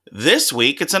This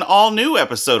week, it's an all new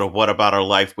episode of What About Our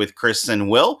Life with Chris and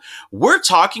Will. We're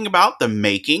talking about the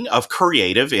making of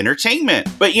creative entertainment.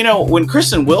 But when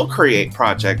Chris and Will create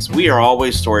projects, we are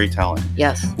always storytelling.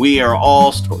 Yes. We are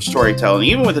all storytelling.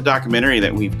 Even with the documentary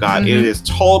that we've got, it is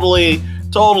totally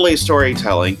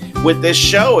storytelling. With this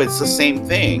show, it's the same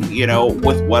thing.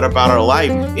 With What About Our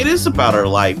Life, it is about our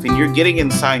life, and you're getting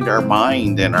inside our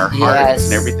mind and our hearts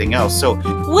and everything else. So,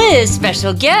 with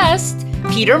special guest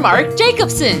Peter Mark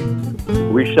Jacobson.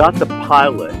 We shot the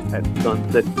pilot at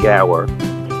Sunset Gower.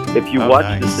 If you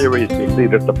watch the series, you see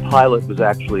that the pilot was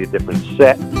actually a different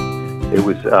set. It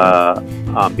was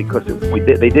because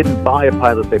they didn't buy a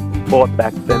pilot. They bought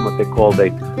back then what they called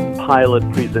a pilot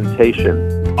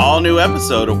presentation. All new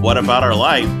episode of What About Our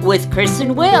Life with Chris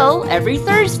and Will every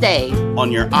Thursday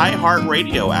on your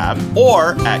iHeartRadio app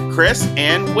or at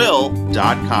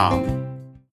chrisandwill.com.